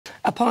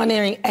A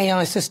pioneering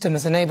AI system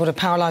has enabled a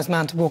paralysed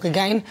man to walk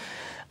again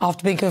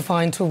after being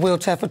confined to a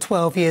wheelchair for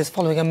 12 years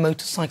following a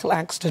motorcycle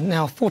accident.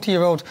 Now,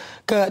 40-year-old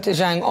Gert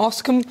Zhang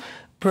Oscom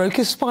broke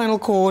his spinal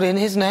cord in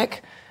his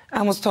neck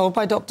and was told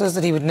by doctors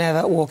that he would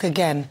never walk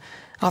again.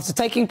 After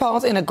taking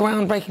part in a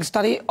groundbreaking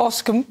study,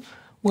 Oscom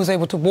was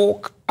able to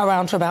walk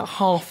around for about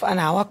half an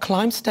hour,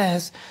 climb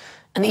stairs,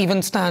 and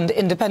even stand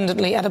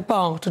independently at a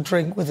bar to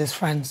drink with his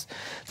friends.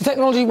 The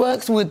technology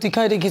works with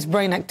decoding his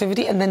brain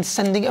activity and then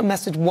sending a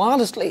message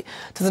wirelessly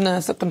to the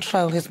nerves that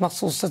control his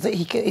muscles so that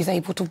he is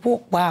able to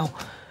walk. Wow.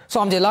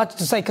 So I'm delighted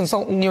to say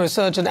consultant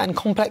neurosurgeon and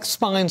complex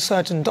spine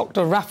surgeon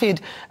Dr.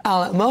 Rafid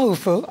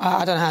Al-Mahfoud,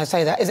 I don't know how to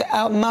say that. Is it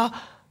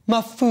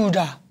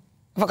Al-Mahfouda?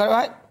 Have I got it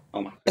right?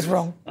 Oh my It's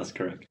wrong. That's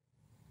correct.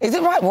 Is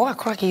it right? Wow,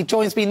 crikey, he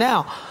joins me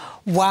now.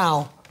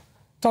 Wow.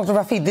 Dr.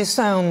 Rafid, this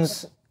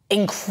sounds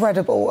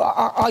incredible.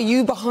 Are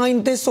you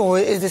behind this, or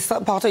is this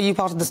are you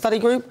part of the study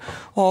group,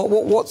 or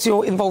what's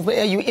your involvement?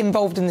 Are you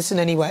involved in this in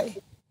any way?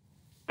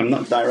 I'm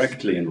not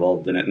directly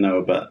involved in it,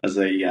 no, but as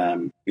a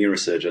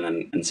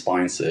neurosurgeon and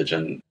spine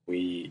surgeon,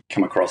 we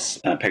come across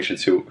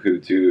patients who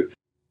do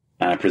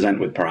present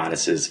with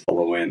paralysis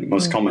following,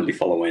 most commonly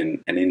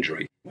following an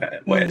injury,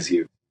 where as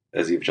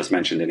you've just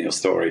mentioned in your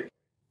story,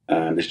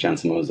 this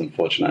gentleman was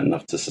unfortunate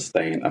enough to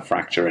sustain a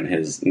fracture in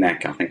his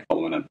neck, I think,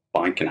 following a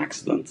biking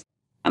accident,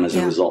 and as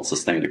a result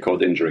sustained a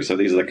cord injury. So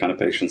these are the kind of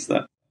patients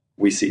that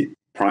we see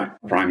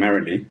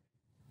primarily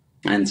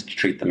and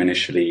treat them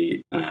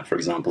initially, for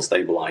example,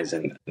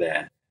 stabilizing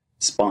their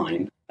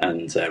spine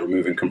and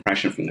removing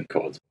compression from the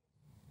cord.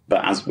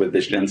 But as with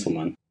this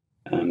gentleman,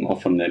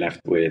 often they're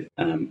left with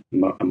a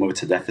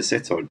motor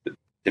deficit or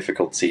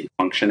difficulty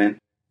functioning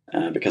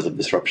because of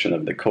disruption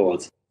of the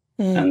cord.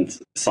 And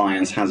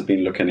science has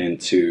been looking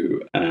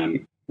into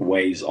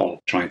ways of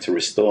trying to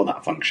restore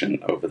that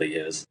function over the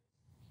years,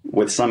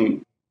 with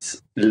some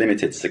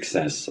limited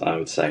success, I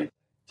would say.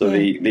 So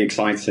the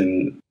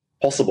exciting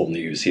possible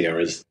news here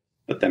is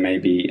that there may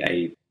be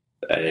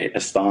a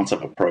start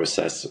of a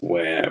process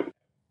where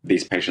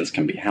these patients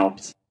can be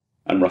helped.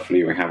 And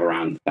roughly we have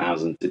around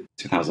 1,000 to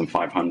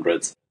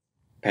 2,500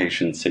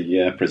 patients a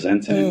year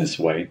presenting in this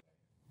way.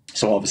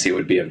 So obviously it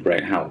would be of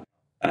great help.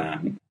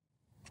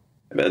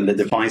 The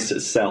device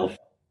itself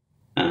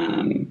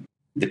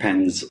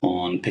depends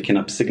on picking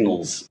up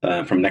signals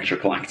from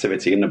electrical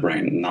activity in the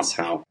brain, and that's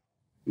how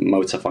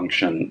motor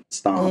function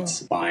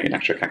starts, by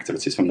electric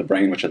activities from the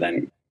brain, which are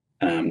then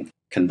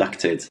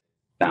conducted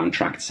down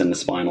tracts in the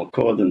spinal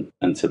cord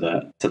and to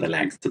the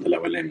legs, to the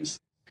lower limbs.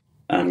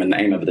 And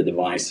the aim of the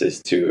device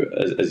is to,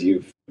 as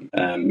you've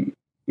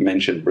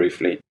mentioned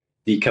briefly,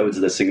 decode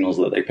the signals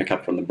that they pick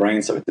up from the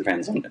brain. So it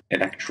depends on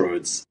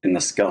electrodes in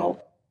the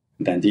skull,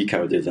 then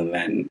decoded and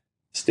then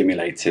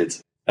stimulated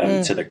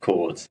to the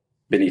cord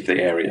beneath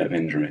the area of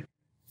injury.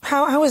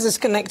 How is this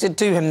connected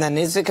to him then?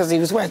 Is it because he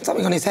was wearing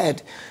something on his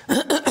head?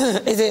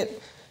 Did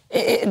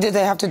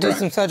they have to do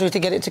some surgery to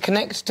get it to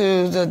connect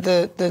to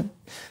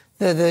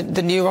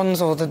the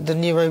neurons or the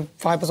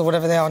neurofibers or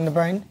whatever they are in the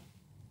brain?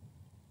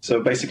 So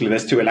basically,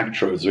 there's two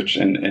electrodes, which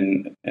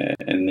in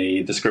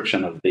the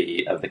description of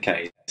the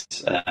case,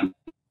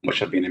 which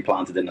have been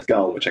implanted in the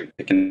skull, which are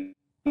picking.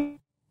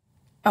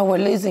 Oh, we're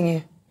losing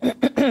you.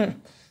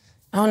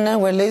 Oh no,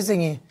 we're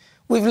losing you.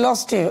 We've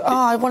lost you. Oh,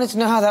 I wanted to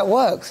know how that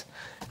works.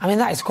 I mean,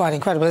 that is quite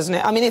incredible, isn't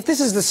it? I mean, if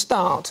this is the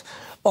start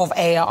of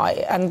AI,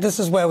 and this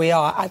is where we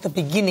are at the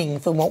beginning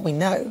from what we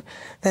know,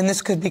 then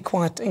this could be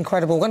quite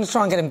incredible. We're going to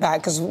try and get him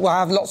back because I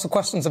have lots of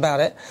questions about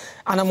it.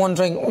 And I'm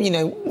wondering,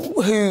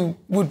 who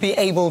would be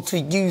able to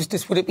use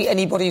this? Would it be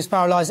anybody who's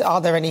paralysed?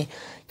 Are there any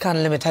kind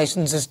of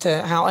limitations as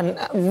to how,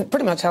 and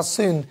pretty much how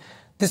soon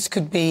this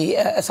could be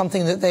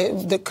something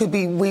that could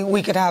be,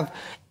 we could have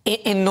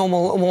in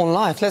normal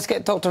life? Let's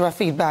get Dr.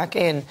 Rafid back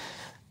in.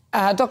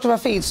 Dr.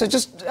 Rafid, so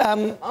just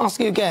ask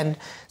you again.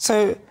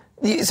 So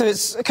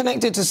it's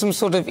connected to some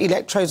sort of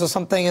electrodes or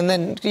something, and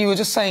then you were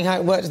just saying how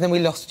it worked, and then we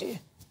lost you.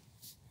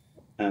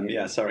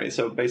 Yeah, sorry.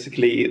 So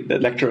basically, the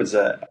electrodes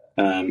are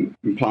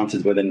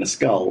implanted within the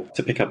skull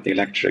to pick up the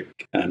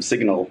electric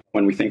signal.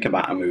 When we think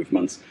about a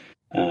movement,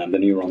 the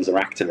neurons are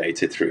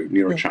activated through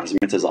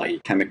neurotransmitters,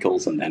 i.e.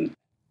 chemicals, and then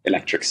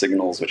electric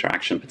signals, which are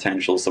action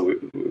potentials. So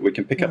we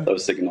can pick up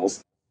those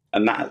signals,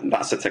 and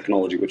that's a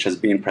technology which has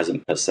been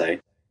present per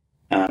se.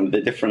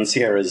 The difference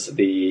here is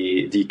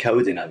the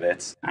decoding of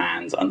it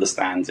and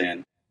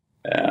understanding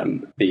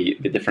the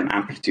different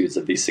amplitudes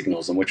of these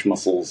signals and which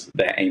muscles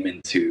they're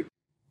aiming to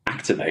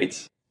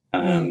activate.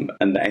 And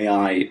the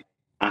AI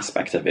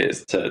aspect of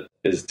it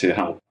is to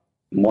help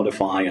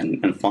modify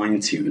and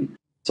fine-tune.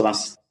 So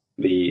that's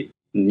the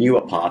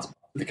newer part,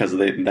 because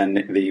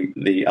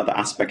the other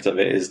aspect of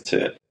it is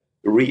to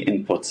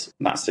re-input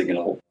that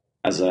signal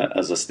as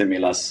a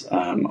stimulus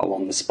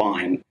along the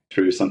spine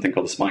through something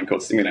called the spine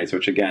cord stimulator,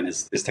 which again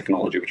is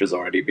technology which has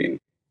already been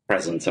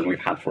present and we've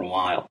had for a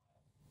while.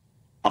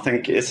 I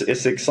think it's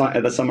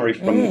exciting. The summary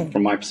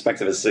from my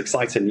perspective is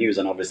exciting news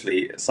and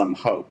obviously some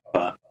hope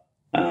for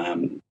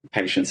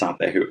patients out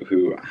there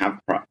who have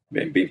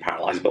been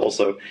paralyzed, but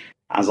also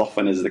as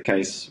often is the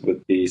case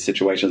with the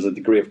situations, a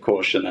degree of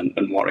caution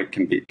and what it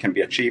can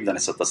be achieved, and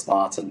it's at the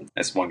start, and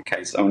it's one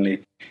case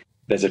only.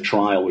 There's a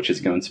trial which is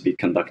going to be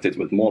conducted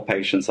with more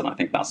patients, and I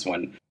think that's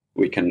when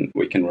we can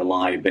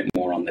rely a bit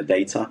more on the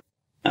data.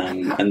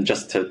 And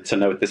just to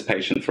note, this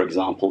patient, for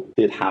example,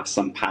 did have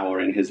some power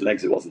in his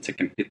legs. It wasn't a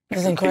complete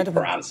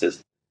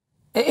paralysis.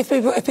 If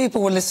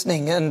people were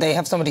listening and they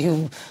have somebody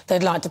who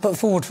they'd like to put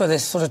forward for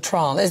this sort of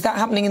trial, is that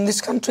happening in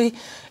this country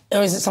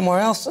or is it somewhere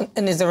else?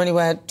 And is there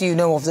anywhere, do you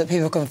know of, that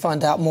people can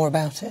find out more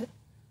about it?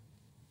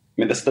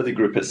 I mean, the study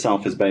group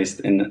itself is based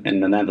in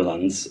the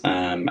Netherlands,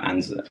 and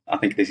I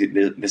think this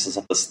is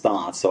at the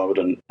start, so I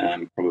wouldn't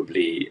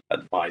probably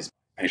advise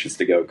patients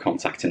to go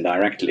contacting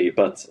directly,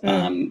 but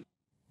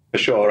for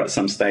sure at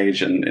some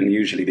stage, and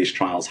usually these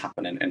trials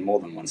happen in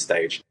more than one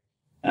stage,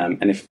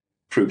 and if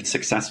proved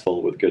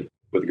successful with good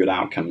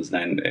outcomes,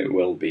 then it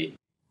will be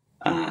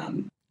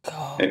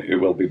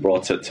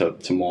brought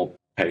to more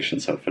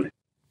patients, hopefully.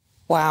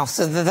 Wow,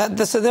 so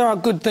there are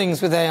good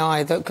things with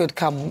AI that could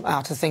come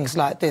out of things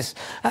like this.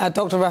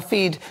 Dr.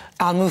 Rafid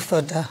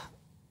Al-Mufid,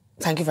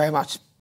 thank you very much.